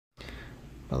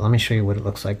But let me show you what it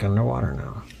looks like underwater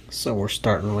now. So we're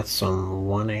starting with some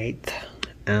 1/8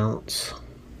 ounce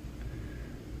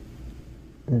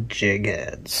jig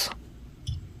heads.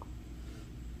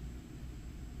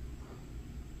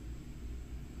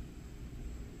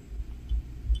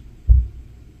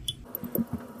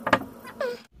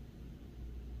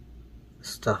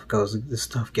 This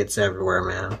stuff gets everywhere,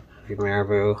 man.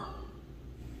 Marabou.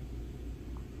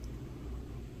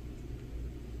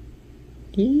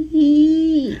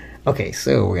 Okay,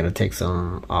 so we're gonna take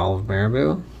some olive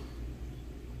marabou,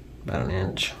 about 1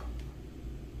 inch.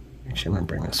 Actually, I'm gonna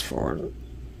bring this forward.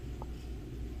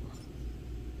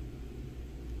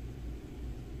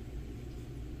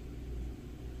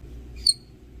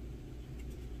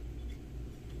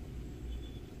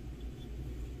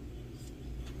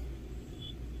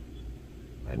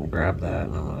 And grab that,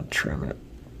 and I'm gonna trim it.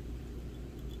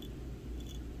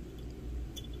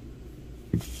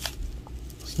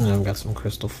 So now I've got some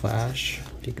crystal flash.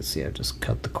 You can see I just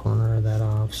cut the corner of that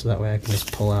off, so that way I can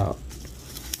just pull out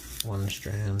one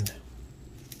strand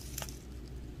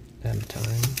at a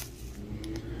time.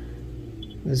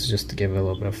 This is just to give it a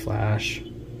little bit of flash.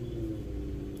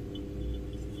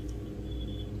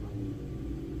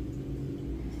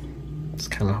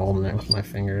 Just kind of holding it with my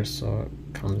fingers so it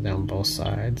comes down both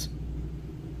sides.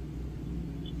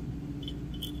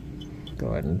 Go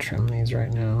ahead and trim these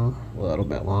right now, a little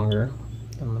bit longer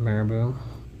than the marabou.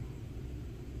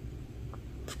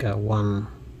 I've got one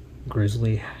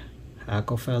grizzly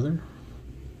hackle feather.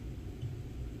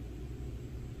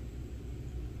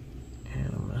 And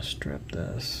I'm gonna strip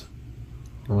this.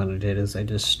 And what I did is I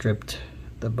just stripped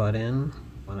the butt in.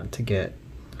 I want it to get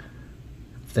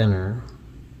thinner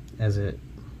as it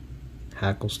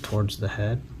hackles towards the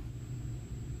head.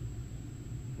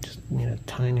 Just need a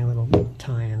tiny little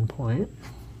tie-in point.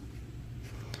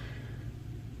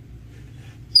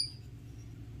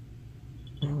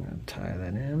 I'm going to tie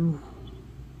that in.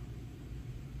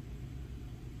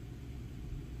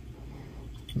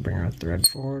 Bring our thread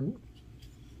forward.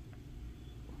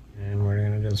 And we're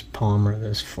going to just palmer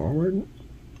this forward.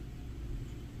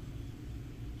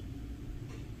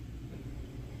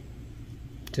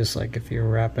 Just like if you're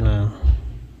wrapping a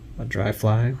dry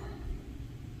fly.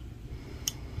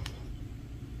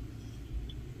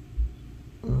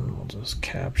 And we'll just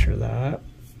capture that.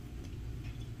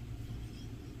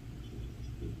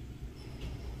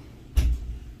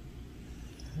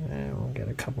 And we'll get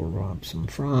a couple rumps in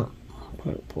front,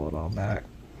 pull it all back.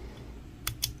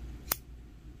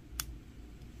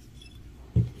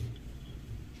 And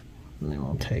then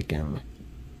we'll take and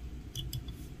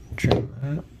trim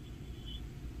that.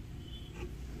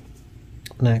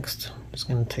 Next, I'm just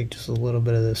going to take just a little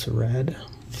bit of this red,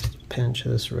 just a pinch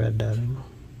of this red dubbing,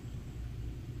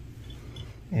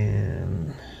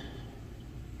 and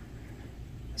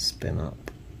spin up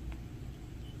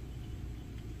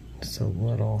just a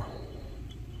little,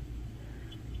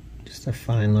 just a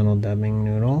fine little dubbing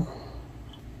noodle.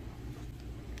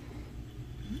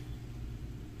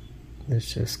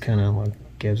 This just kind of what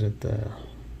gives it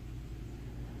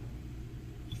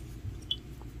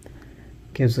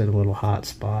a little hot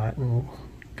spot, and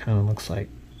kind of looks like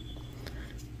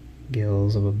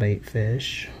gills of a bait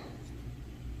fish.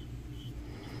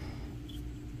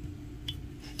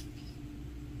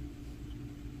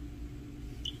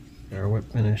 Our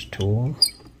whip finish tool.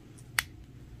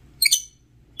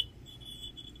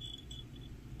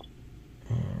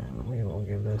 And we will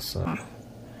give this a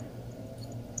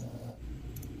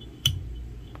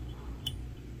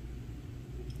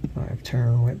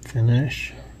five-turn whip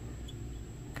finish.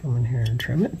 Come in here and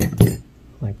trim it. I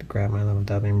like to grab my little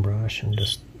dubbing brush and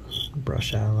just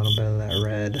brush out a little bit of that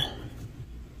red.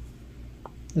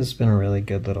 This has been a really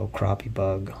good little crappie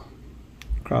bug.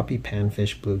 Crappie,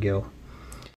 panfish, bluegill.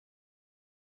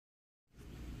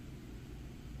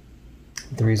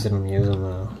 The reason I'm using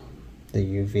the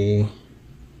UV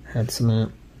head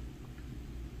cement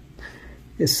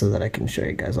is so that I can show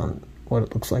you guys on what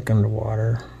it looks like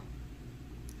underwater.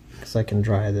 Because I can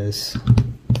dry this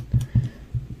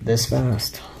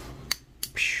fast.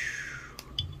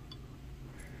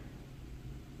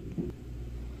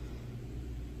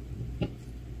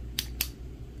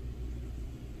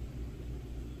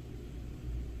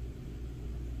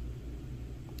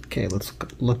 Okay, let's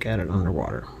look at it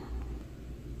underwater.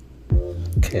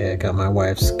 Okay, I got my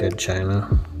wife's good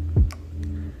china.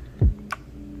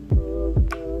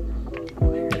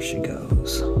 Here she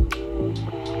goes.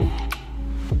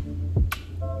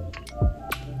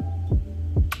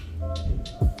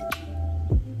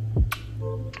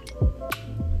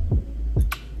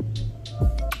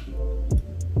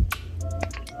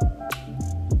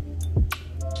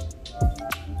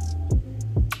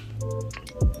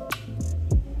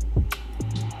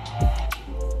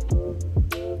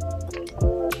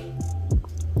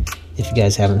 you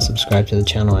guys haven't subscribed to the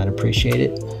channel, I'd appreciate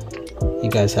it. You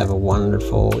guys have a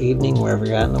wonderful evening wherever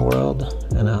you're at in the world,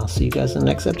 and I'll see you guys in the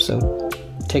next episode.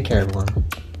 Take care, everyone.